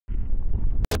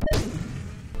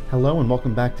Hello and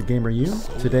welcome back to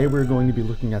GamerU. Today we're going to be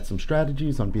looking at some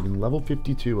strategies on beating level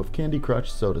 52 of Candy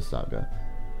Crush Soda Saga.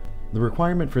 The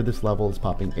requirement for this level is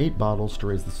popping 8 bottles to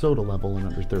raise the soda level in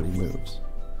under 30 moves.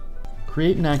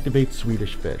 Create and activate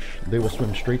Swedish fish. They will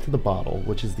swim straight to the bottle,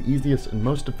 which is the easiest and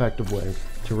most effective way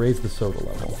to raise the soda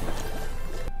level.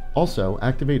 Also,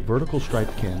 activate vertical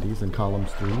striped candies in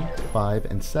columns 3, 5,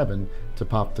 and 7 to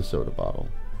pop the soda bottle.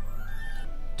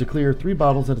 To clear 3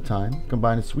 bottles at a time,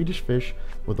 combine a Swedish fish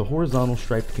with a horizontal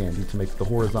striped candy to make the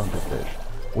horizontal fish,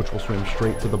 which will swim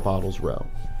straight to the bottle's row.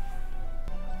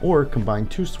 Or combine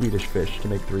 2 Swedish fish to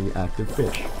make 3 active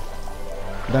fish.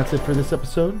 That's it for this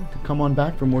episode. Come on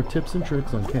back for more tips and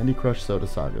tricks on Candy Crush Soda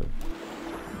Saga.